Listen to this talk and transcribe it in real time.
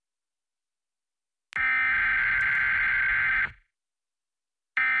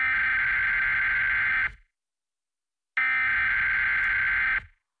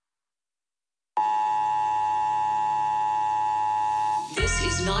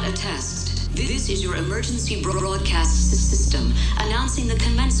not a test. This is your emergency broadcast system announcing the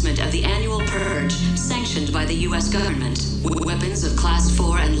commencement of the annual purge sanctioned by the U.S. government. Weapons of Class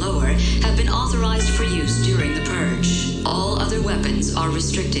 4 and lower have been authorized for use during the purge. All other weapons are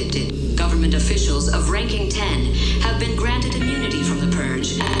restricted. Government officials of ranking 10 have been granted immunity from the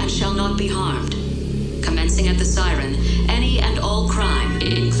purge and shall not be harmed. Commencing at the siren, any and all crime,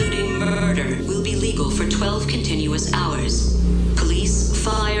 including murder, will be legal for 12 continuous hours. Police,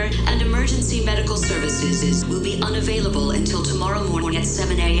 fire, and emergency medical services will be unavailable until tomorrow morning at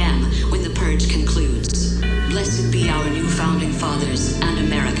 7 a.m. when the purge concludes. Blessed be our new founding fathers and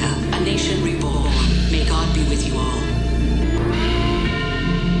America, a nation reborn. May God be with you all.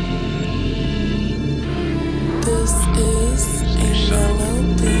 This is a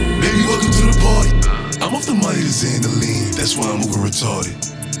melody. Baby, welcome to the party. I'm off the money to Xandaline, that's why I'm moving retarded.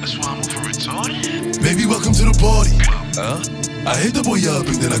 Baby, welcome to the party. I hit the boy up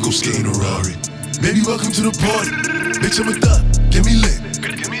and then I go skating a Rari. Baby, welcome to the party. Bitch, I'm a thot, get me lit.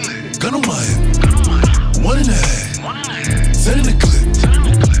 Gun on my hip, 1.5. Send in the clip.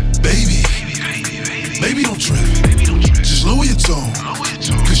 Baby, don't trip. Just lower your tone.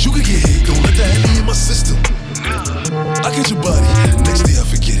 Cause you can get hit, don't let that Henny in my system. I catch your body, next day I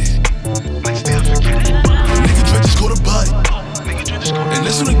forget it. Nigga Dre just caught a body. And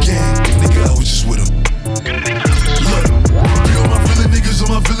that's on the gang, nigga, I was just with him. Look, be all my villain niggas, all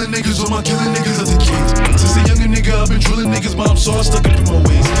my villain niggas, all my killing niggas as a kid. Since a younger nigga, I've been drilling niggas, but I'm so stuck up in my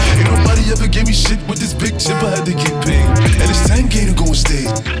ways. Ain't nobody ever gave me shit with this big chip, I had to get paid. And it's 10K to go and stay.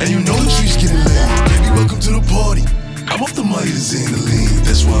 And you know the trees getting laid. Baby, welcome to the party. I'm off the money to Xandaline,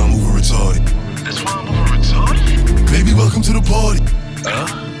 that's why I'm moving retarded. Baby, welcome to the party.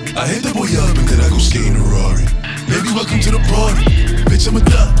 I hit the boy up and then I go skating a Rari. Baby, welcome to the party. Bitch, I'm a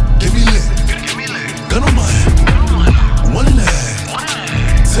thot, get me lit. Gun on my hip,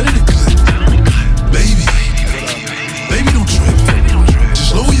 1.5. Send in the clip. Baby, don't trip.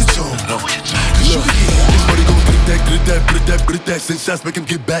 Just lower your tone. Cause you can get hit. This money gon' get that. Send shots, make him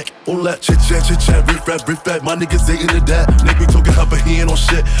get back. All that chit chat, riff rap. My niggas ain't into that. Nigga be talking hot, but he ain't on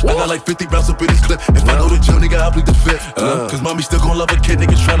shit. I got like 50 rounds up in this clip. If I go to jail, nigga, I'll plead the fifth. Cause mommy still gon' love a kid.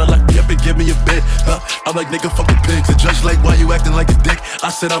 Niggas tryna lock me up and give me a bit. I'm like, nigga, fucking pigs. The judge like, why you acting like a dick? I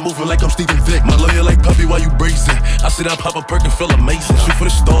said I'm moving like I'm Stephen Vick. My lawyer like, puppy, why you bracing? I said I pop a perk and feel amazing. Shoot for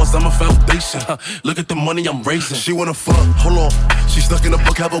the stars, I'm a foundation. Look at the money I'm raising. She wanna fuck, hold on. She stuck in a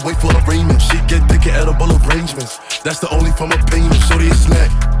book, have a wait for arraignment. She get thick and edible arrangements. That's the only form of payment. Shorty a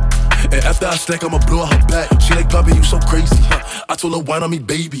snack. And after I stack, I'ma blow her back. She like, Poppy, you so crazy. I told her, wine on me,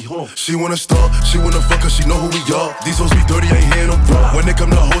 baby. She wanna start, she wanna fuck her, she know who we are. These hoes be dirty, I ain't hearing them raw. When they come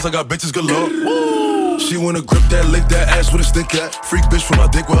to hoes, I got bitches galore. She wanna grip that, lick that ass with a stick at. Freak bitch from my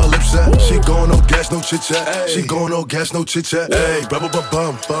dick where her lips at. She going no gas, no chit chat. She going no gas, no chit chat. Hey, bum.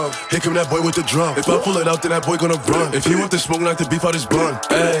 Here come that boy with the drum. If I pull it out, then that boy gonna run. If he want the smoke, knock the beef out his bun.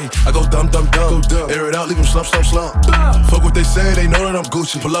 Hey, I go dumb. Air it out, leave him slump. Fuck what they say, they know that I'm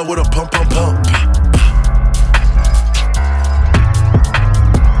Gucci. Pull out with a pump.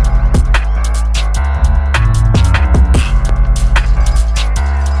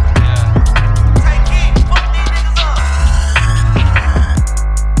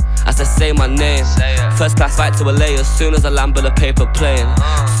 Say my name. First class flight to LA as soon as I land with a paper plane.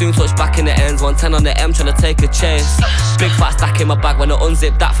 Soon touch back in the ends, 110 on the M tryna take a chase. Big fat stack in my bag when I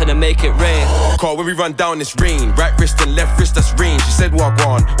unzip that finna make it rain. Call when we run down this rain. Right wrist and left wrist, that's rain. She said,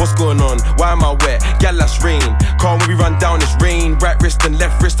 Wagwan, what's going on? Why am I wet? Gal, that's rain. Call when we run down this rain. Right wrist and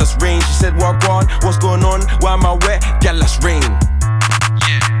left wrist, that's rain. She said, Wagwan, what's going on? Why am I wet? Gal, that's rain.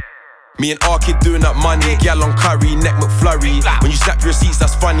 Me and R-Kid doing up money. Gal on curry, neck McFlurry. When you snap your receipts,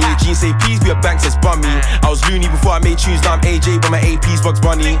 that's funny. Jeans say please be a bank, says bummy. I was loony before I made tunes, now I'm AJ, but my AP's Bugs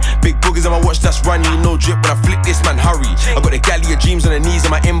Bunny. Big boogers on my watch, that's runny. No drip when I flick this, man, hurry. I got the galley of dreams on the knees in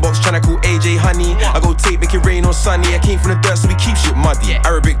my inbox, tryna call AJ honey. I go tape, make it rain on sunny. I came from the dirt, so we keep shit muddy.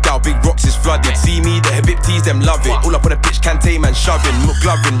 Arabic gal, big rocks is flooded. See me, the Habibtis, them love it. All up on the pitch, Kante, man, shoving.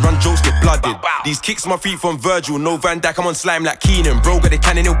 McLovin, run jokes, get blooded. These kicks on my feet from Virgil. No Van Dijk, I'm on slime like Keenan. Bro, got the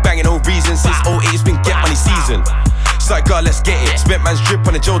cannon, no banging, no reason. Since 08, it's been get money season. Like, girl, let's get it. Spent man's drip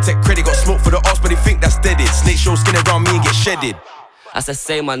on the Joe Tech credit. Got smoke for the arse, but they think that's deaded. Snake show skin around me and get shedded. I said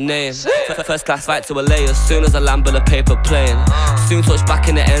say my name. First class flight to LA as soon as I land with a paper plane. Soon touch back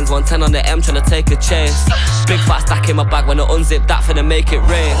in the ends, 110 on the M tryna take a chase. Big fat stack in my bag when I unzip that finna make it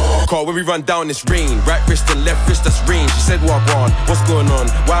rain. Call when we run down this rain. Right wrist and left wrist, that's rain. She said, Wagwan, what's going on?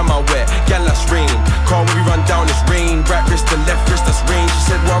 Why am I wet? Gal, that's rain. Call when we run down this rain. Right wrist and left wrist, that's rain.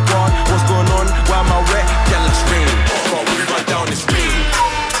 She said, Wagwan, what's going on? Why am I wet? Gal, that's rain. Call when we run down this rain.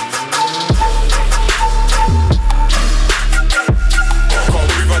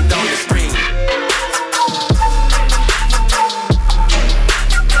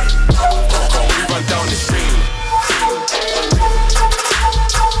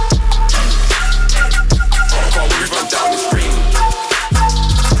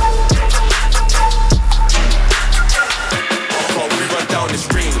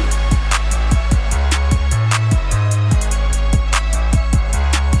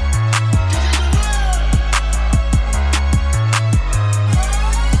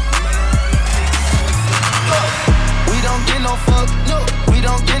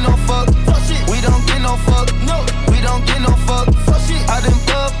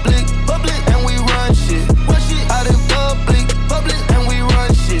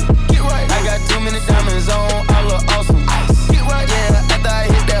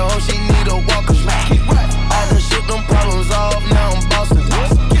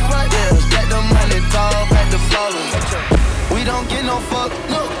 fuck,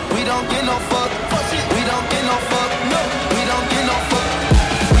 no. We don't get no fuck. We don't get no fuck, no. We don't get no fuck.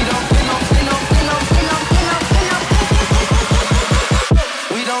 We don't get no, get no, get no, get no, get no, get no.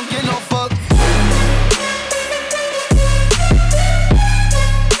 We don't get no fuck.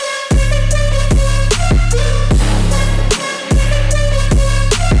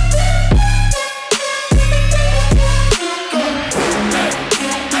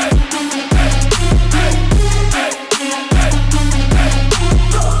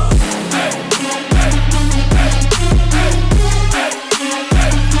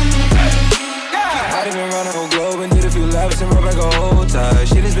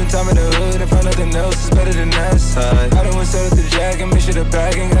 Time in the hood and find nothing else is better than that side. I done went set up the jack and make sure the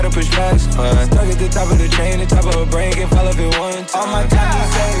bag ain't gotta push back spine. Stuck at the top of the train, the top of her brain can't fall off it one time. All my time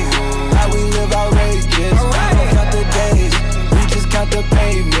is saved, how we live outrageous. We don't count the days, we just count the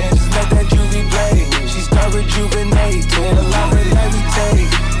pavement. Just let that juvie play, she start rejuvenating. A lot of life we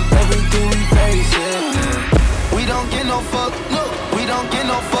take, everything we face it. We don't get no fuck, no. We don't get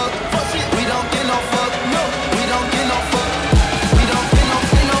no fuck, we don't get no fuck, no. We don't get no fuck.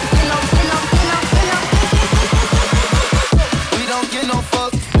 Get no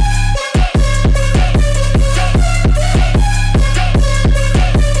fuck.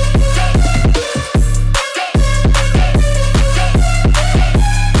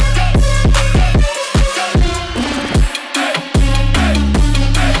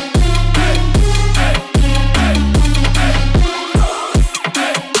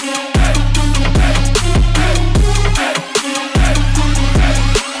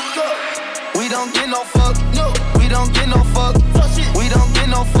 We don't get no fuck. No, we don't get no fuck. We don't get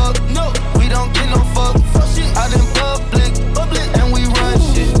no fuck, no. We don't get no fuck. Out in public, and we run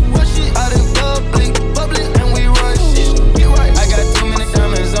shit. Out in public, and we run shit. I got too many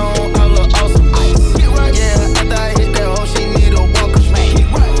diamonds on, I look awesome. Yeah, after I hit that hoe, she need a walker. I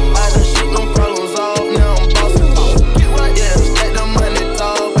done shoot them problems off, now I'm bossing. Yeah, stack the money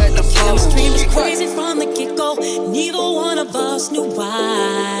tall, back the phone. Our streams crazy from the get-go. Neither one of us knew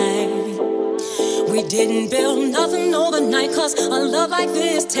why. We didn't build nothing overnight, cause a love like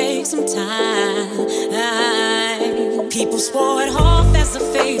this takes some time. People swore it off as a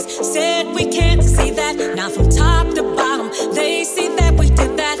phase, said we can't see that. Now from top to bottom, they see that we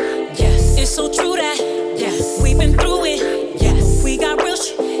did that. Yes, it's so true that, yes, we've been through it. Yes, we got real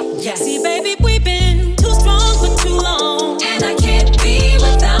shit. Yes, see baby, we've been too strong for too long. And I can't be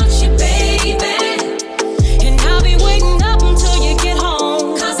without you, baby. And I'll be waiting up until you get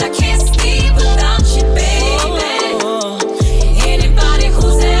home, cause I can't sleep without you, baby. Anybody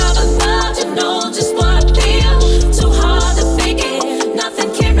who's ever loved you know just what I feel. Too hard to fake it,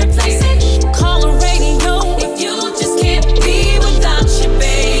 nothing can replace it. Call the radio if you just can't be without you,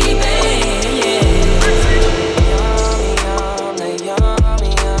 baby.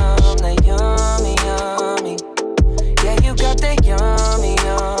 Yeah, you got that yummy,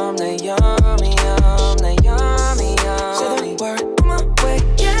 yum, that yummy, yum, that yummy, yum. Say the word on my way.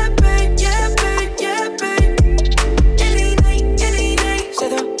 Yeah, babe, yeah, babe, yeah, babe. Any night. Say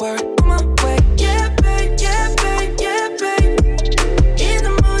the word on my way. Yeah, babe, yeah, babe, yeah, babe. In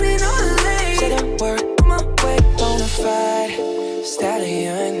the morning or late. Say the word on my way. Bonafide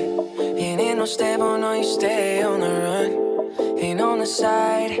stallion. Ain't no stable, no, you stay on the run. Ain't on the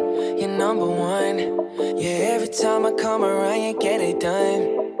side, you're number one. Yeah, every time I come around, you get it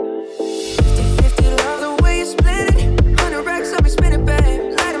done. 50-50, love the way you split it. 100 racks, I'll be spinning,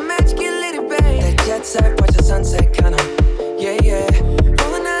 babe. Light a match, get lit, babe. That jet set, watch the sunset, kinda. Yeah, yeah.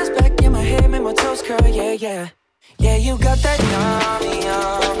 Rolling eyes back in my head, make my toes curl, yeah, yeah. Yeah, you got that yummy,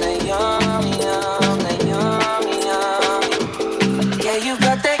 yum, that yummy, yum, that yummy, yummy. Yeah, you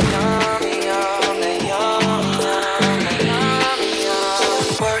got that yummy, yum, that yummy, yum, that yummy,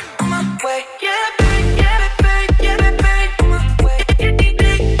 yum. Word on my way. Yeah, babe, yeah, babe, yeah, babe, on my way. Any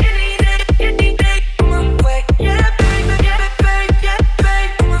day, on my way. Yeah, babe, yeah, babe, yeah,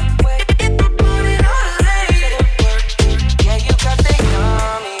 babe, on my way. In the morning or late. Yeah, you got that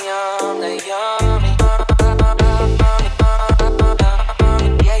yummy, yum, that yummy.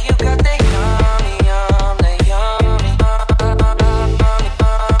 Yeah, you got that yummy, yum, that yummy.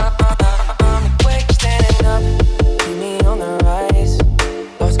 Wake standing up, keep me on the rise.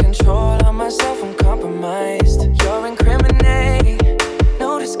 Lost control of myself, I'm compromised. You're incriminating,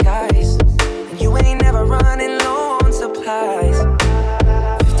 no disguise. And you ain't never running low on supplies.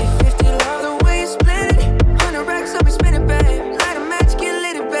 50-50, love the way you split it. 100 racks, I'll be spinning, babe. Light a match, get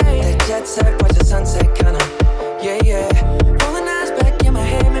lit, babe. That jet set, watch the sunset, kinda. Yeah, yeah. Rolling eyes back in my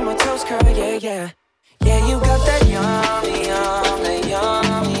head, make my toes curl, yeah, yeah. Yeah, you got that yummy, yum, that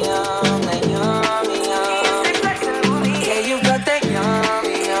yummy, yum, that yummy, yum. Yeah, you got that yummy.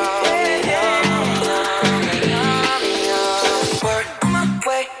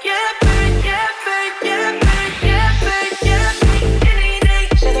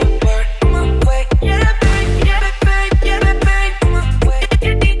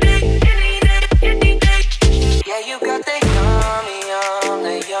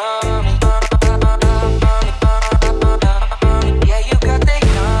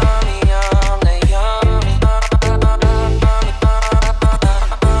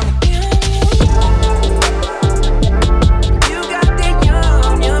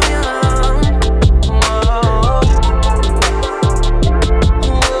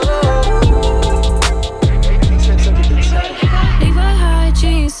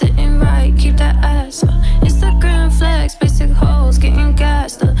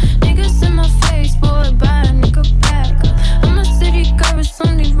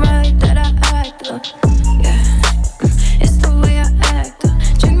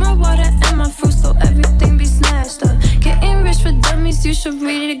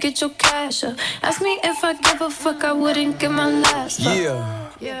 get your cash up. Ask me if I give a fuck, I wouldn't give my last up.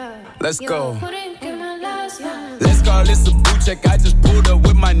 Yeah, let's go. Wouldn't give my last up. Let's call this a boot check. I just pulled up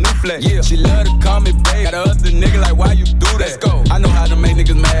with my new flex. Yeah, she love to call me babe. Got a other nigga like, why you do that? Let's go. I know how to make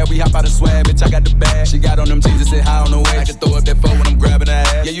niggas mad. We hop out of swag, bitch. I got the bag. She got on them jeans and sit high on the way. I can throw up that phone when I'm grabbing her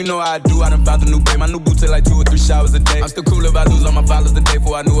ass. Yeah, you know how I do. I done found the new babe. My new boot take like 2 or 3 showers a day. I'm still cool if I lose all my followers the day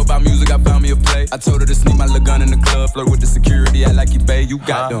before I knew about music. I found me a play. I told her to sneak my little gun in the club, flirt with the security. I like you, babe. You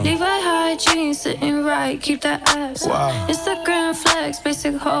got them. Levi high jeans sitting right. Keep that ass up. Instagram flex,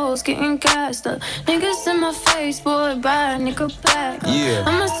 basic hoes getting gassed up. Niggas in my face, boy, buy a nigga back. Yeah.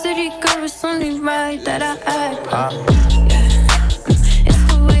 I'm a city girl, it's only right that I act. It's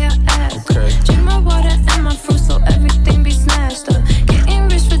the way I act. Drink my water and my fruit so everything be snatched up. Getting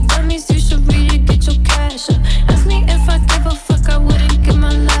rich for dummies, you should really get your cash up. Ask me if I give a fuck, I wouldn't give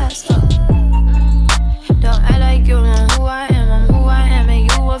my last up. Don't act like you know who I am, I'm who I am, and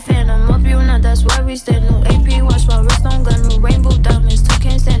you a fan. I'm up, you not, that's why we stand. New AP watch, my wrist on gun, new rainbow diamonds, 2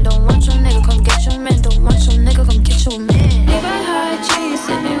 can't stand. Don't want your nigga, come get your man. Don't want your nigga, come get your man. Levi high jeans,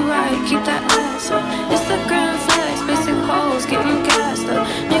 sitting right, keep that ass up. Instagram flex, basic hoes, getting gassed up.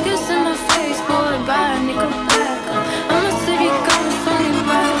 Niggas in my face, boy, buy a nigga back up. I'm a city girl, it's only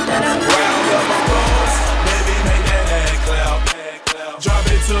right that I Round of applause, baby, make that ass clap. Drop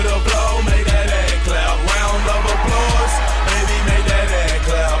it to the floor, make that ass clap. Round of applause, baby, make that ass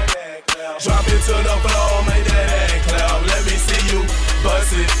clap. Drop it to the floor, make that ass clap. Let me see you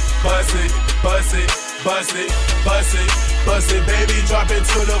bust it, bust it, bust it, bust it, bust it, bust it, baby, drop it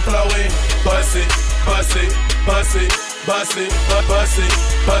to the floor and bust it, bust it, bust it, bust it, bust it,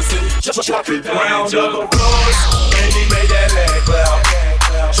 bust it. Drop it down. Round of applause, baby, make that ass clap.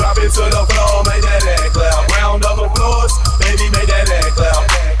 Drop it to the floor, make that ass clap. Round of applause, baby, make that ass clap.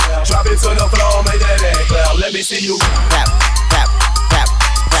 Drop it to the floor, make that ass clap. Let me see you clap, clap, clap,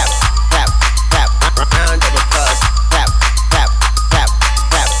 clap, clap, clap. Round of applause, clap, clap, clap,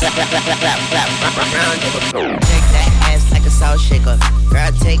 clap, clap, clap, clap, clap. Round of applause. Shake that ass like a salt shaker.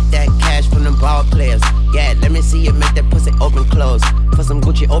 Girl, take that cash from them ball players. Yeah, let me see you make that pussy open close. For some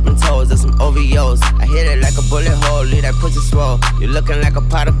Gucci open toes and some OVOs. I hit it like a bullet hole, leave that pussy swole. You looking like a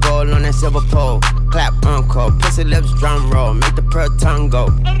pot of gold on that silver pole. Clap, encore, pussy lips drum roll. Make the pearl tongue go.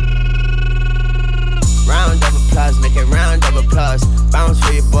 Round of applause, make it round of applause. Bounce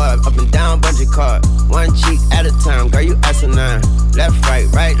for your boy, up and down bungee cord. 1 cheek at a time, girl, you asinine. Left,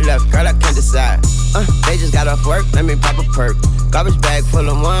 right, left, girl, I can't decide. They just got off work, let me pop a perk. Garbage bag full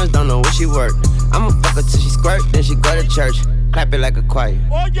of ones, don't know where she work. I'ma fuck her till she squirt, then she go to church. Clap it like a choir.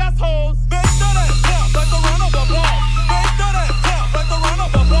 Oh yes, hoes, make that clap like a run of applause. Make that clap like a run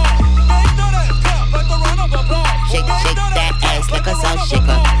of applause. Make that clap like a run of applause. Shake that ass like a salt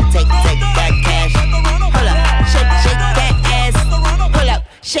shaker. Take that cash. Hold up, shake that ass. Pull up,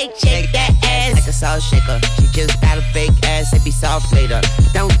 shake that ass like a salt shaker. She just got a fake ass, it be soft later.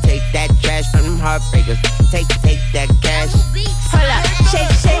 Don't take that trash from them heartbreakers. Take that cash. Hold up,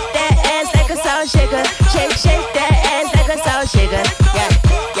 shake that ass like a salt shaker. Shake that ass like a salt shaker. Yeah.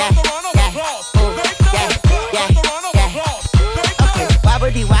 Ooh, yeah. Okay,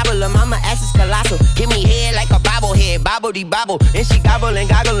 wobbly wobble, mama ass is colossal. Give me head like a bobblehead, bobble. And she gobble and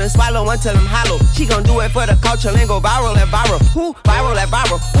goggle and swallow until I'm hollow. She gon' do it for the culture and go viral at viral. Who? Viral at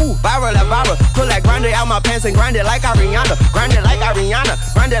viral. Ooh, viral at viral. Pull that grinder out my pants and grind it like Ariana. Grind it like Ariana.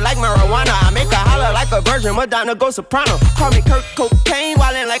 Grind it like marijuana. I make her holler like a virgin. Madonna go soprano. Call me Kurt Cocaine,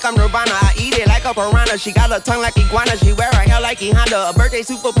 wildin' like I'm Nirvana. I eat it like a piranha. She got a tongue like iguana. She wear her hair like E Honda. A birthday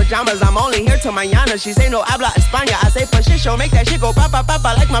suit for pajamas. I'm only here till mañana. She say no habla España. I say for shit show. Make that shit go papa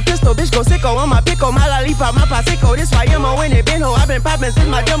like my pistol. Bitch go sicko on my pico. My lollipop, my pasico. This why I'm when it been ho. I've been poppin' since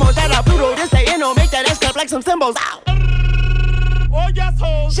my demo. Shout out Pluto. This they inno. Make that ass clap like some cymbals. Ow. Oh yes,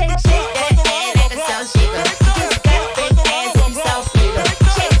 hoes. Shake that ass like a salt shaker. Just got a big ass and salt shaker.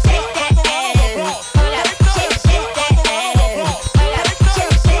 Shake that ass. Hold up, shake that ass. Hold up,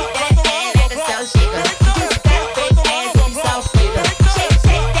 shake that ass like a salt shaker. Just got a big ass and salt shaker.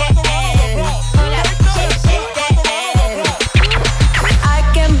 Shake that ass. Hold up, shake that ass. I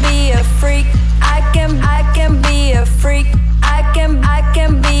can be a freak. I can be a freak. I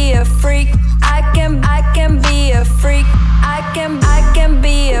can be a freak. I can be a freak. I can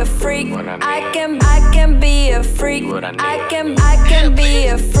be a freak. I can be a freak. I can be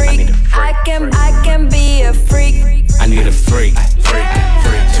a freak. I can be a freak. I need a freak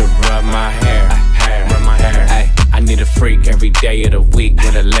to rub my hair. Ay, I need a freak every day of the week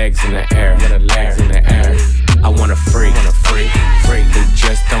with her legs in the air. I want a freak who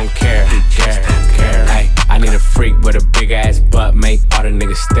just don't care. Ay, I need a freak with a big ass butt, make all the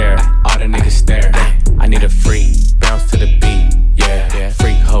niggas stare. I need a freak, bounce to the beat, yeah.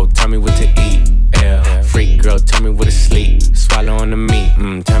 Freak hoe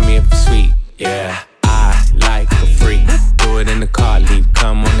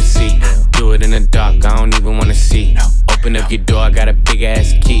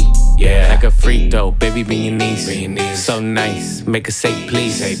freak though, baby, be your niece. So nice, make her say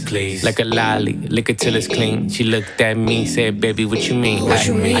please. Like a lolly, lick it till it's clean. She looked at me, said, baby, what you mean?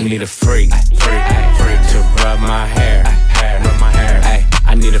 I need a freak to rub my hair.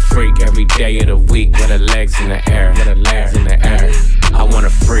 I need a freak every day of the week with her legs in the air. I want a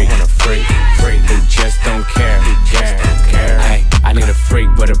freak who just don't care. I need a freak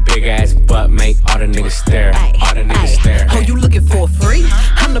with a big ass butt, make all the niggas stare. Oh, you looking for a freak?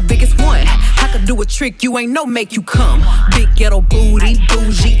 I'm the biggest one. I could do a trick you ain't no make you come. Big ghetto booty,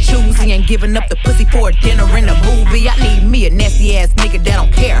 bougie, choosy, ain't giving up the pussy for a dinner in a movie. I need me a nasty ass nigga that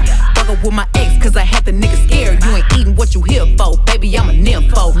don't care. Fuck up with my ex, cause I had the nigga scared. You ain't eating what you here for, baby, I'm a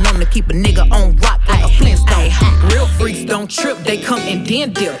nympho. Known to keep a nigga on rock like a Flintstone. Real freaks don't trip, they come and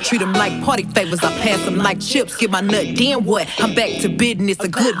then dip. Treat them like party favors, I pass them like chips. Get my nut, then what? I'm back to business, a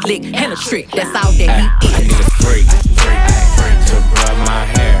good lick and a trick. That's all that he is. I need a freak to rub my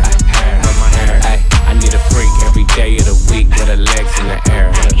hair. I need a freak every day of the week with her legs in the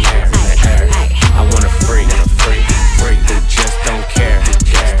air. I want a freak who just don't care.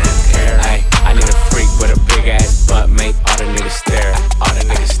 I need a freak with a big ass butt, make all the niggas stare.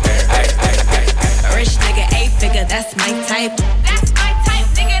 A rich nigga, 8-figure, that's my type. That's my type,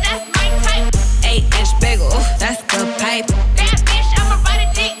 nigga, that's my type. 8-inch bagel, that's the pipe. That bitch, I'ma ride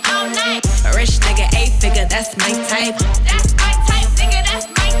a dick all night. A rich nigga, 8-figure, that's my type. That's my type, nigga, that's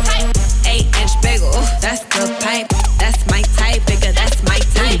my type. 8-inch bagel, that's the pipe. That's my type, nigga, that's my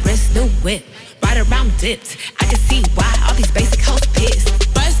type. New wrist, new whip, right around dipped. I can see why all these basic hoes pissed.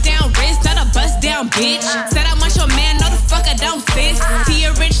 Bust down wrist, not a bust down bitch. Said I want your man, no the fuck I don't sis. See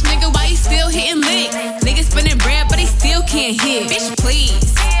a rich nigga, why he still hitting licks? Nigga spinning bread, but he still can't hit. Bitch,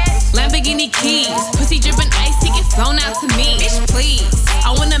 please. Lamborghini keys, pussy dripping ice, he get flown out to me. Bitch, please.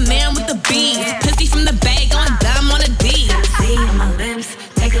 I want a man with the bees, pussy from the bag, going dumb on a D. See on my lips,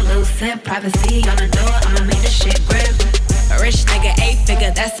 take a little sip, privacy on the door, I'ma make this shit grip. A rich nigga,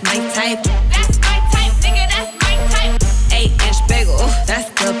 8-figure, that's my type. That's my type, nigga, that's my type. 8-inch bagel, that's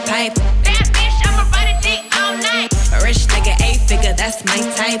the pipe. That bitch, I'ma ride a dick all night. A rich nigga, 8-figure, that's my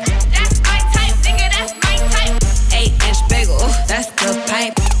type. That's my type, nigga, that's my type. 8-inch bagel, that's the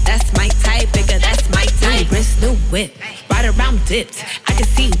pipe. That's my type, nigga, that's my type. New wrist, new whip, right around dipped. I can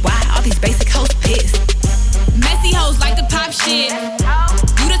see why all these basic hoes pissed. Messy hoes like to pop shit.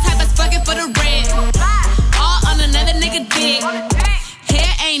 You the type that's fucking for the rent. All on another nigga dick.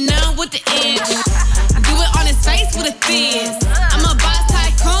 Hair ain't none with the inch. Do it on his face with a fizz. I'm a boss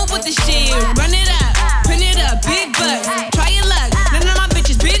tycoon with the shit. Run it up, print it up, big bucks. Try your luck, none of my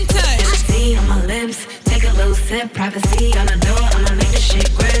bitches been touched. See on my lips, take a little sip. Privacy on the door, I'ma make this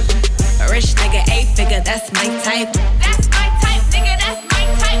shit grip. A rich nigga, 8-figure, that's my type. That's my type, nigga, that's my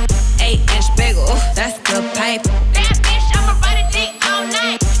type. 8-inch bagel, that's the pipe. That bitch, I'ma ride a dick all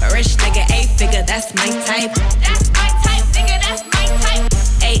night. A rich nigga, 8-figure, that's my type. That's my type, nigga, that's my type.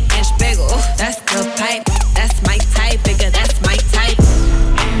 8-inch bagel, that's the pipe. That's my type, nigga, that's my type.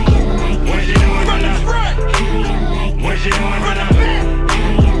 What you doing from the front? What you doing from the back?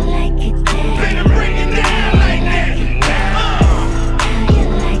 Better bring it down like that.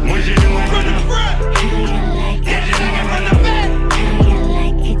 What you doing from the front? What you doing from the back?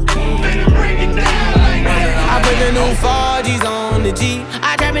 Better bring it down like that. I put the new 4Gs on the G.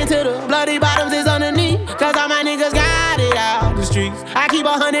 I trap into the bloody bottoms is underneath. Cause all my niggas got it out the streets. I keep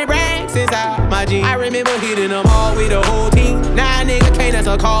 100 racks inside my jeans. I remember hitting them all with the whole team. Now a nigga can't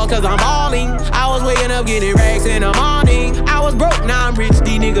answer calls cause I'm balling. I was waking up getting racks in the morning. I was broke, now I'm rich,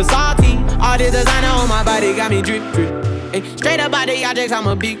 these niggas salty. All this designer on my body got me drip, drip. Hey, straight up out the objects, I'm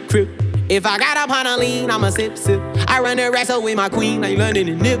a big crip. If I got up on a lean, I'ma sip, sip. I run the racks up with my queen like London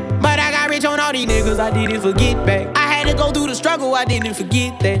and Nip. But I got rich on all these niggas, I didn't forget back. I had to go through the struggle, I didn't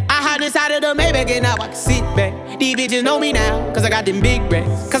forget that. I hopped inside of the Maybach and now I can sit back. These bitches know me now, cause I got them big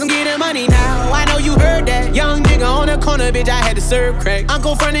racks. Cause I'm getting money now, I know you heard that. Young nigga on the corner, bitch, I had to serve crack.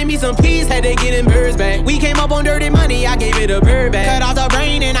 Uncle fronted me some peas, had to get them birds back. We came up on dirty money, I gave it a bird back. Cut off the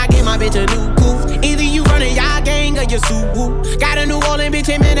brain and I gave my bitch a new coupe. Either you running y'all gang or you Subaru. Got a New Orleans bitch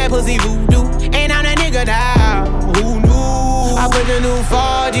and man, that pussy voodoo. And I'm that nigga now, who knew? I put the new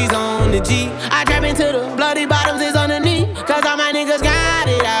 4Gs on the G. I trap into the bloody bottoms is underneath. Cause all my niggas got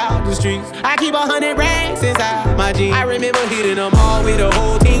it out the streets. I keep 100 racks inside my jeans. I remember hitting them all with the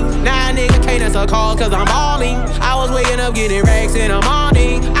whole team. Now a nigga can't answer calls cause I'm balling. I was waking up getting racks in the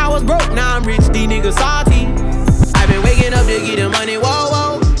morning. I was broke, now I'm rich, these niggas salty. I been waking up to get the money, whoa,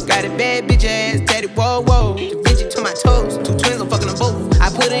 whoa. Got a bad bitch ass, tatted, whoa, whoa. Da Vinci to my toes, 2 twins, I'm fucking them both. I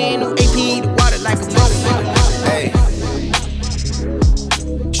put her in new AP, the water like a boat. Hey.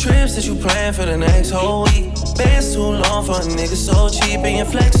 trips that you plan for the next whole week. Bands too long for a nigga so cheap. And your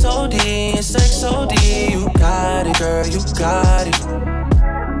flex OD and sex OD. You got it, girl, you got it.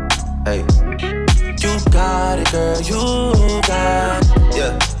 Hey, you got it, girl, you got it.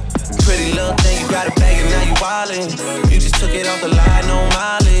 Yeah. Pretty little thing, you got it bag and now you wildin'. You just took it off the line, no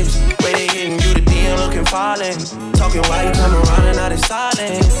mileage. Way they hitting you, the DM looking falling. Talking while you come around and now they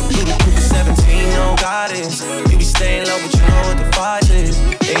silent. You the quick 17, no guidance. You be staying low, but you know what the fight is.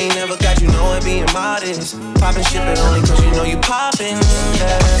 They ain't never got you know it being modest. Poppin' shit, but only cause you know you poppin',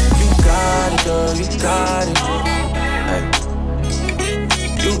 yeah. You got it, girl, you got it. Hey.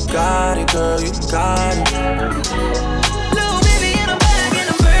 You got it, girl, you got it.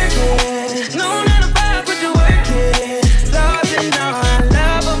 No, not about what you're working. Love and all I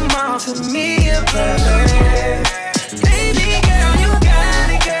love them all to me a perfect. Baby girl, you got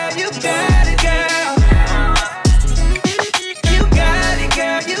it, girl, you got it, girl. You got it,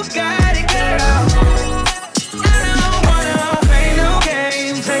 girl, you got it, girl. I don't wanna play no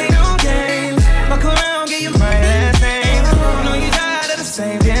games, play no games. Fuck around, get you my last name. I know you tired of the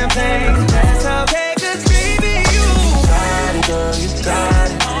same damn thing. That's okay, cause baby, you got it, girl, you got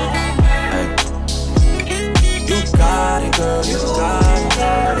it. Got it, girl, you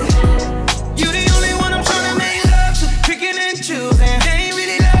got it. You the only one I'm tryna make love to, picking and choosing. They ain't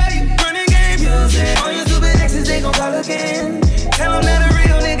really love you, running game music. All your stupid exes, they gon' call again. Tell them that a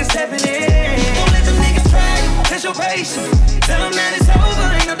real nigga stepping in. Don't let them niggas try you, test your patience. Tell them that it's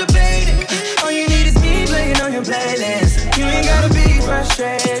over, ain't no debating. All you need is me playing on your playlist. You ain't gotta be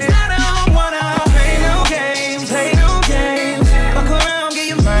frustrated. I don't wanna play no games, play no games. Fuck around, get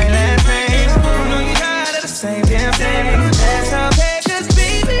you my last name. I know you tired of the same damn thing. That's okay, cause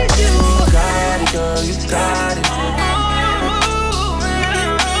baby, you got it, girl, you got it.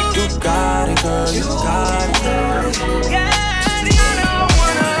 You got it, girl, you got it, girl. Yeah.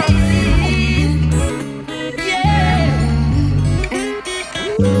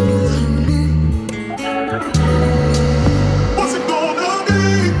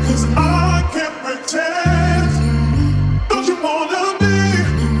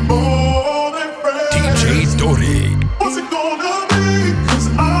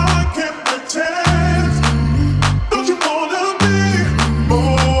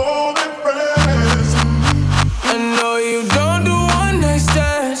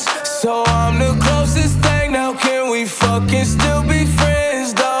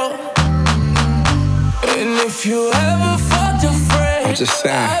 Just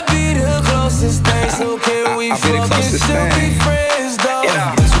saying. I'll be the closest thing, so can we fucking still be friends, though?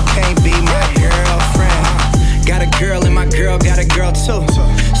 Yeah, but you can't be my girlfriend. Got a girl and my girl got a girl too.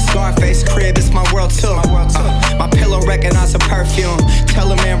 Scarface crib, it's my world too. My pillow recognize a perfume.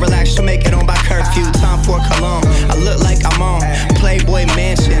 Tell a man relax, she'll make it on by curfew. Time for cologne, I look like I'm on Playboy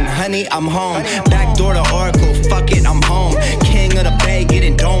Mansion, honey, I'm home. Back door to Oracle, fuck it, I'm home. King of the Bay,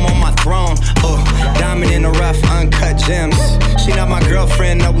 getting dome on my throne. Diamond in the rough, uncut gems. She not my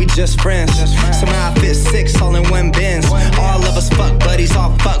girlfriend, no, we just friends. Somehow I fit 6 all in one Benz. All of us fuck buddies,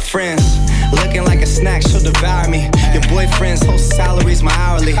 all fuck friends. Looking like a snack, she'll devour me. Your boyfriend's whole salary's my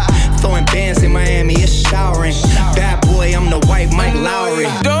hourly. Throwing bands in Miami, it's showering. Bad boy, I'm the white Mike Lowry.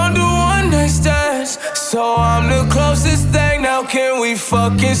 Don't do one night stands, so I'm the closest thing. Now can we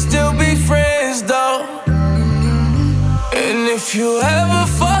fucking still be friends, though? And if you ever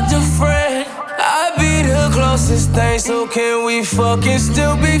fucked a friend, I'd be the closest thing, so can we fucking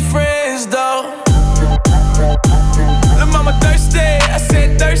still be friends, though? Lil' mama thirsty, I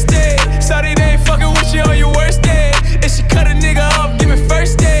said thirsty. Shawty, they ain't fucking with you on your worst day. If she cut a nigga up, give me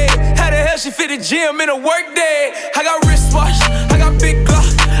first aid. How the hell she fit the gym in a work day? I got wristwatch, I got big glock.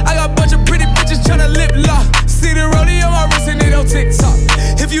 I got a bunch of pretty bitches tryna lip lock. See the rollie on my wrist and it on TikTok.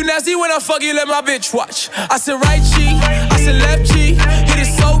 If you nasty when I fuck you, let my bitch watch. I said right cheek, I said left cheek. Hit it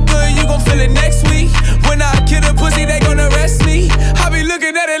so good, you gon' feel it next week. When I kill a pussy, they gon' arrest me. I be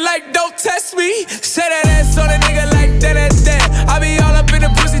looking at it like, don't test me. Say that ass on a nigga like that. I be all up in the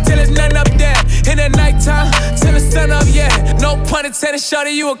pussy till it's nothing up there. In the nighttime, till the sun up, yeah. No pun intended,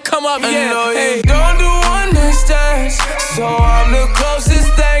 shawty, you will come up, yeah. I know you don't do one night stands, so I'm the closest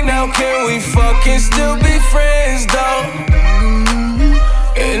thing. Now can we fucking still be friends, though?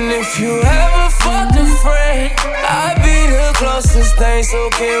 And if you ever fucked a friend, I'd be the closest thing, so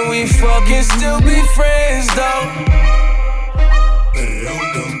can we fucking still be friends, though?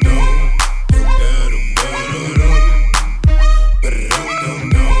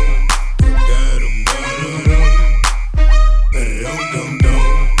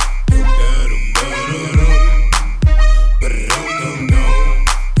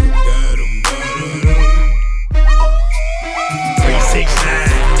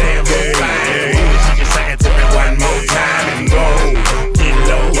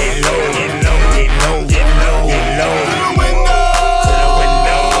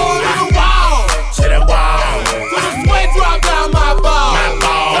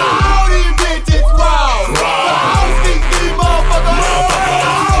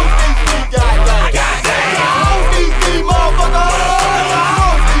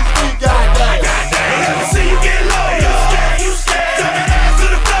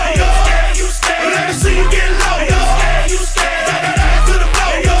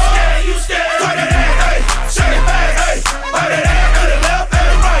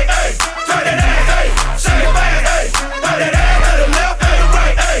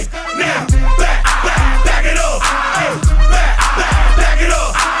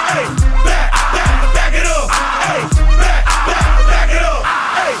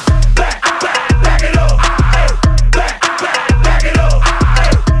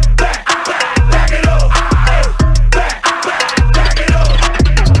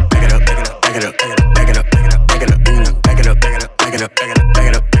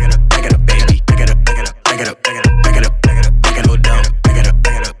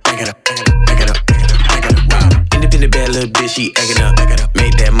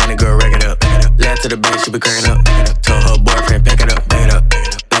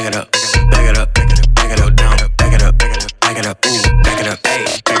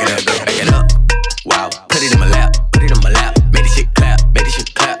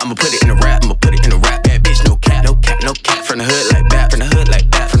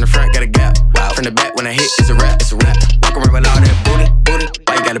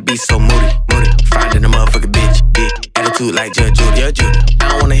 like Judge Judy. I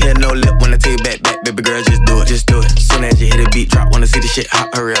don't wanna hear no lip when I take back, baby girl, just do it. Soon as you hit a beat drop, wanna see the shit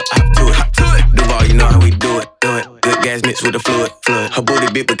hop, hurry up, hop to it. Duval, you know how we do it. Good gas mixed with the fluid. Her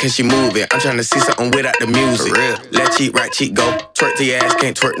booty big because she move it. I'm tryna see something without the music. Left cheek, right cheek, go. Twerk to your ass,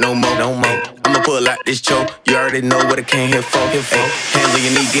 can't twerk no more. I'ma pull out this choke. You already know what I came here for. Hands on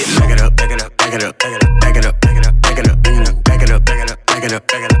your knee, get back it up, back it up, back it up, back it up, back it up, back it up, back it up, back it up, back it up, back it up,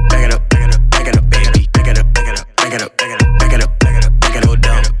 back it up, back it up, back it up, back it up, baby, back it up, back it up, back it up, back it up, back it up, back it up, back it up,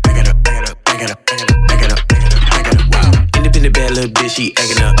 down, back it up, back it up, back it up, back it up, back it up, back it up, wow. Independent bad little bitch, she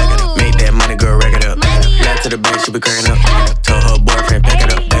acting up. Make that money, girl, rack it up. Left to the bank, she be cracking up. Told her boyfriend, back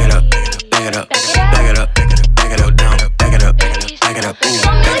it up, back it up, back it up, back it up, back it up, back it up, down, back it up, back it up, back it up, ooh,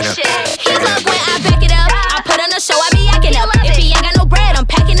 back it up. He love when I back it up. I put on a show, I be acting up. If he ain't got no bread, I'm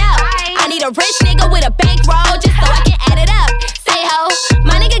packing up. I need a rich nigga with a bankroll just so I can add it up. Say ho,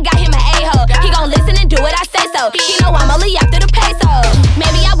 my nigga got him an A-ho. He gon' listen and do what I say so. He know I'm only after the peso.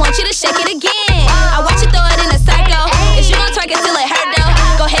 Maybe I want you to shake it again. I watch you throw it in a circle. Is you gon' twerk it till it hurt though?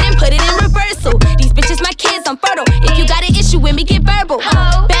 Go ahead and put it in reversal. These bitches my kids, I'm fertile. If you got an issue with me, get verbal.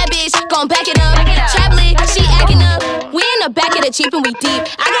 Bad bitch, gon' back it up. Traveling, she acting up. We in the back of the Jeep and we deep.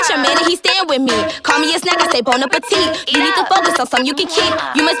 I got your man and he stand with me. Call me a snack, I say bon appetit. You need to focus on something you can keep.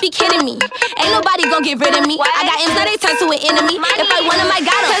 You must be kidding me. Ain't nobody gon' get rid of me. I got M's, now they turn to an enemy. If I want him, I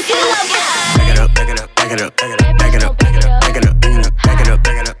got him. Cause he love me. Back it up, back it up, back it up, back it up, back it up, back it up, back it up, back it up,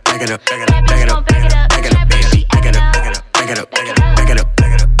 back it up, back it up, back it up, back it up, back it up, back it up, baby, back it up, back it up, back it up, back it up,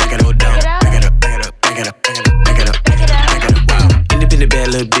 back it up, back it up, back it up, down, back it up, back it up, back it up, back it up, back it up, back it up, back it up, wow. Independent bad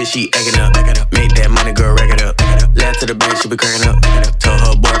little bitch, she acting up. Make that money, girl, rack it up. Left to the bank, she be cracking up. Told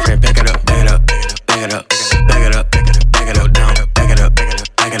her boyfriend, back it up, back it up, back it up, back it up, back it up, back it up, down, back it up, back it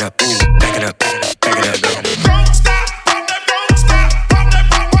up, back it up, ooh, back it up, back it up, back it up, back it up.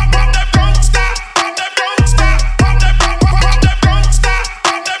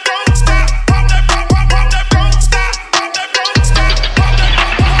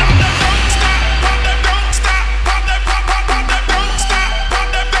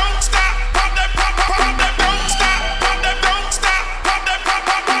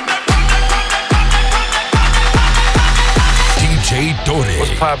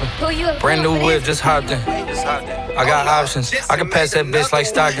 Brand new whip, just hopped in. I got options, I can pass that bitch like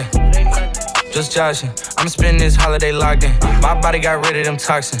Stockton. Just joshing, I'm spending this holiday locked in. My body got rid of them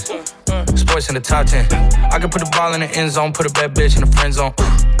toxins. Sports in the top 10. I can put the ball in the end zone, put a bad bitch in the friend zone.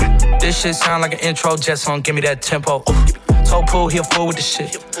 This shit sound like an intro jet song, give me that tempo. Told Pooh he a fool with the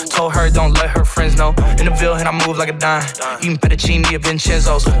shit. Told her don't let her friends know. In the Ville, and I move like a dime. Eating fettuccine at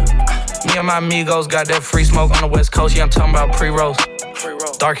Vincenzo's. Me and my amigos got that free smoke on the West Coast. Yeah, I'm talking about pre-rolls.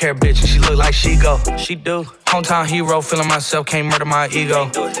 Dark hair bitch, and she look like she go. She do. Hometown hero, feeling myself, can't murder my ego.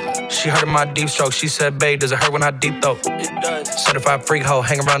 She heard of my deep stroke. She said, babe, does it hurt when I deep throat? It does. Certified freak hoe,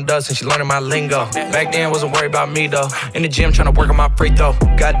 hang around dust, and she learning my lingo. Back then, wasn't worried about me though. In the gym, trying to work on my free throw.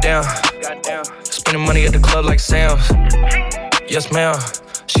 Goddamn. Spending money at the club like Sam's. Yes, ma'am.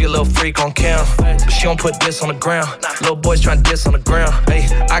 She a little freak on cam, but she don't put this on the ground. Little boys tryna diss on the ground. Hey,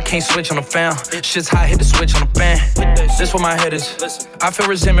 I can't switch on the fan. Shit's hot, hit the switch on the fan. This where my head is. I feel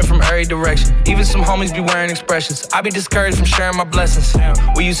resentment from every direction. Even some homies be wearing expressions. I be discouraged from sharing my blessings.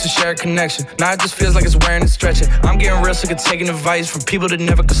 We used to share a connection. Now it just feels like it's wearing and stretching. I'm getting real sick of taking advice from people that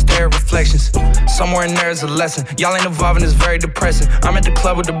never could stare at reflections. Somewhere in there is a lesson. Y'all ain't evolving, it's very depressing. I'm at the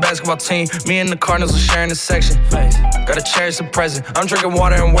club with the basketball team. Me and the Cardinals are sharing this section. Gotta cherish the present. I'm drinking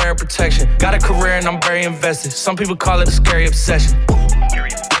water and wearing protection. Got a career and I'm very invested. Some people call it a scary obsession.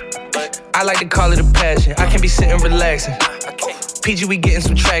 I like to call it a passion. I can't be sitting relaxing. PG, we getting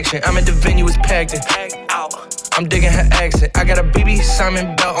some traction. I'm at the venue, it's packed in. I'm digging her accent. I got a BB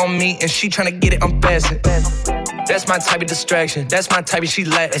Simon belt on me and she tryna get it unfastened. That's my type of distraction. That's my type of she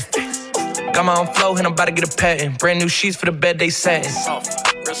Latin. Got my own flow and I'm about to get a patent. Brand new sheets for the bed they satin.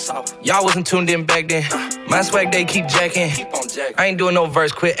 Y'all wasn't tuned in back then. My swag they keep jacking. I ain't doing no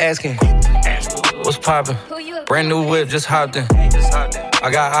verse, quit asking. What's poppin'? Brand new whip, just hopped in. I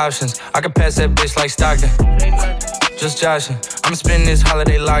got options, I can pass that bitch like Stockton. Just joshing, I'm spending this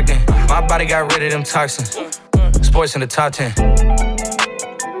holiday locked in. My body got rid of them toxins. Sports in the top 10.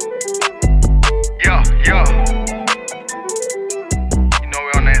 Yeah. You know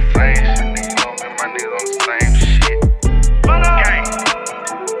we on that same shit, nigga. You know me and my niggas on the same shit. Gang.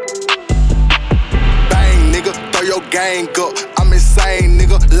 Bang, nigga, throw your gang up. I'm insane,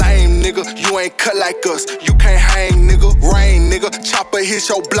 nigga, lame, nigga. You ain't cut like us. You can't hang, nigga. Rain, nigga. Chopper hit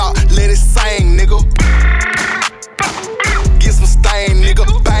your block, let it sing, nigga. Get some stain, nigga.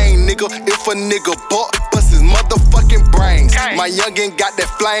 Bang, nigga. If a nigga buck, bust his motherfucking brains. My youngin' got that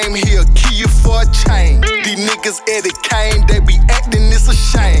flame, he'll kill you for a chain. These niggas Eddie Kane, they be acting, it's a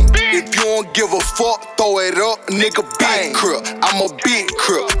shame. If you don't give a fuck, throw it up, nigga, big crib. I'm a big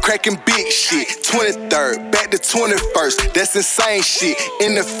crib, cracking big shit. 23rd, back to 21st, that's insane shit.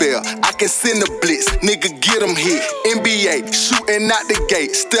 NFL, I can send a blitz, nigga, get him hit. NBA, shooting out the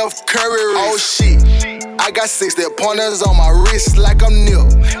gate, Steph Curry, oh shit. I got 6 that pointers on my wrist like I'm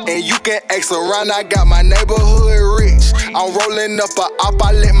Nip. And you can ask around, I got my neighborhood rich. I'm rolling up a op,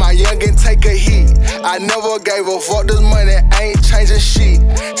 I let my youngin' take a hit. I never gave a fuck, this money ain't changing shit.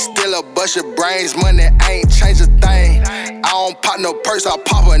 Still a bunch of brains, money ain't changing a thing. I don't pop no purse, I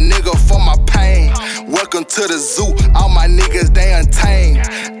pop a nigga for my pain. Welcome to the zoo, all my niggas, they untamed.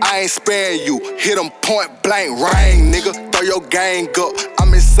 I ain't sparing you, hit them point blank, rain, nigga. Throw your gang up,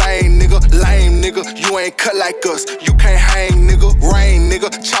 I'm insane, nigga. Lame, nigga, you ain't cut like us, you can't hang, nigga. Rain, nigga,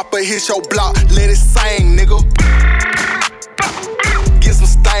 chopper hit your block, let it sing, nigga. Get some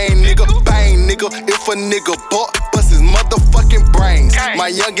stain, nigga, bang, nigga. If a nigga bust his motherfucking brains. My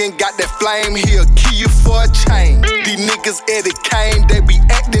youngin' got that flame, he'll kill you for a chain. These niggas Eddie Kane, they be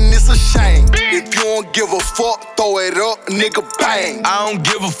acting, it's a shame. If you don't give a fuck, throw it up, nigga, bang. I don't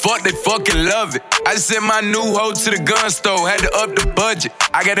give a fuck, they fucking love it. I just sent my new hoe to the gun store, had to up the budget.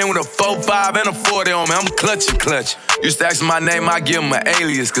 I got in with a 4-5 and a 40 on me, I'm clutching. Used to ask my name, I give him an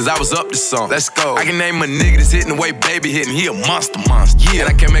alias, cause I was up to something. Let's go. I can name a nigga that's hitting the way baby hitting, he a monster. Yeah, and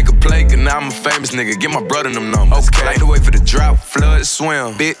I can't make a play, cause now I'm a famous nigga. Get my brother them numbers. Okay. Like to wait for the drop, flood,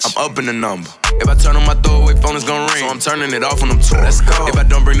 swim. Bitch, I'm up in the number. If I turn on my throwaway phone, it's gon' ring. So I'm turning it off when I'm touring. Let's go. If I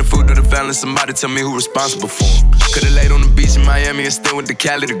don't bring the food to the family, somebody tell me who responsible for him. Could've laid on the beach in Miami and still went to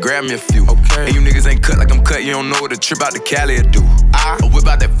Cali to grab me a few. Okay. And you niggas ain't cut like I'm cut, you don't know what a trip out to Cali will do. I whip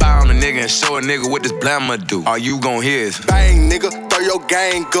out that fire on a nigga and show a nigga what this blammer do. All you gon' hear is bang, nigga, throw your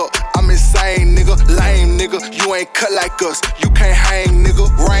gang up. I'm insane, nigga, lame, nigga. You ain't cut like us, you can't hang, nigga.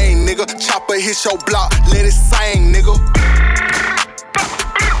 Rain, nigga, chopper hit your block, let it sing, nigga.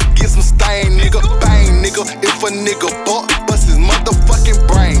 Get some stain, nigga, bang, nigga. If a nigga bust his motherfucking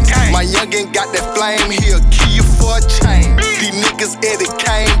brains. My youngin' got that flame, he'll kill you for a chain. These niggas Eddie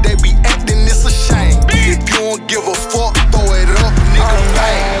Kane, they be acting, it's a shame. If you don't give a fuck, throw it up, nigga,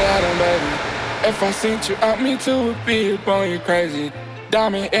 bang. If I sent you out, me too would be upon you crazy.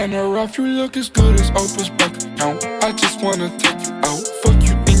 Diamond in the rough, you look as good as Oprah's bank account. I just wanna take you out, fuck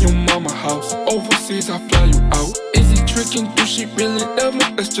you in your mama house. Overseas, I fly you out. Is he tricking? Do she really love me?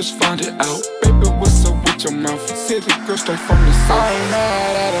 Let's just find it out. Baby, what's up with your mouth? City girl straight from the south. I ain't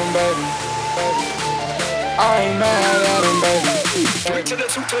mad at him, baby. I ain't mad at him, baby. 3 to the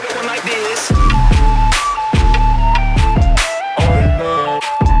 2 to the 1 like this.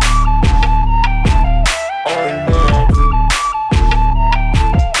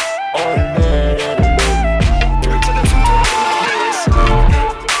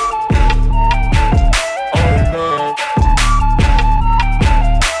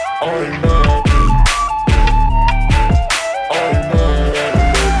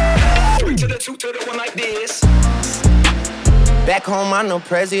 Back home, I'm no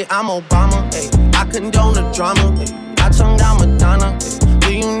president, I'm Obama. Ay, I condone the drama. Ay, I tongue down Madonna. Ay,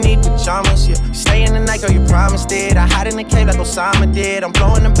 do you need pajamas? Yeah. Stay in the night, girl, you promised it. I hide in the cave like Osama did. I'm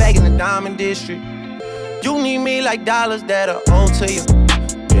blowing the bag in the diamond district. You need me like dollars that are owed to you.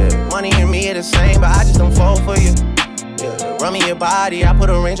 Yeah, money and me are the same, but I just don't fall for you. Yeah, run me your body, I put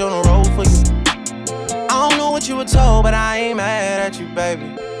a range on the road for you. I don't know what you were told, but I ain't mad at you,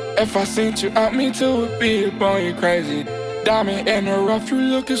 baby. If I sent you out, me too would be upon you crazy. Diamond in the rough, you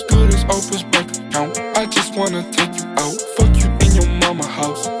look as good as Oprah's bank account. I just wanna take you out, fuck you in your mama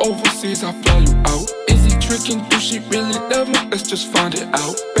house. Overseas, I fly you out. Is he tricking? Do she really love me? Let's just find it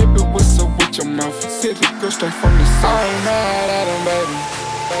out. Baby, what's up with your mouth? City girl straight from the south. I ain't mad at him, baby.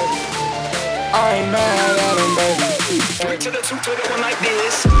 I ain't mad at him, baby. 3 to the 2 to the 1 like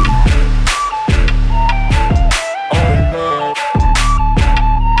this.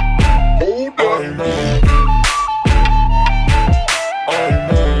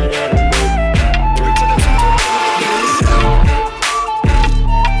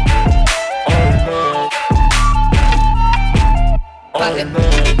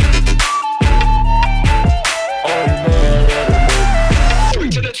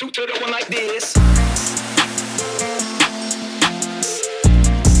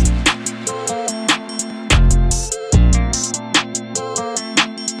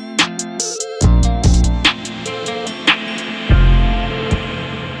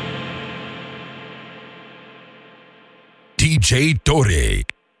 DJ Torre.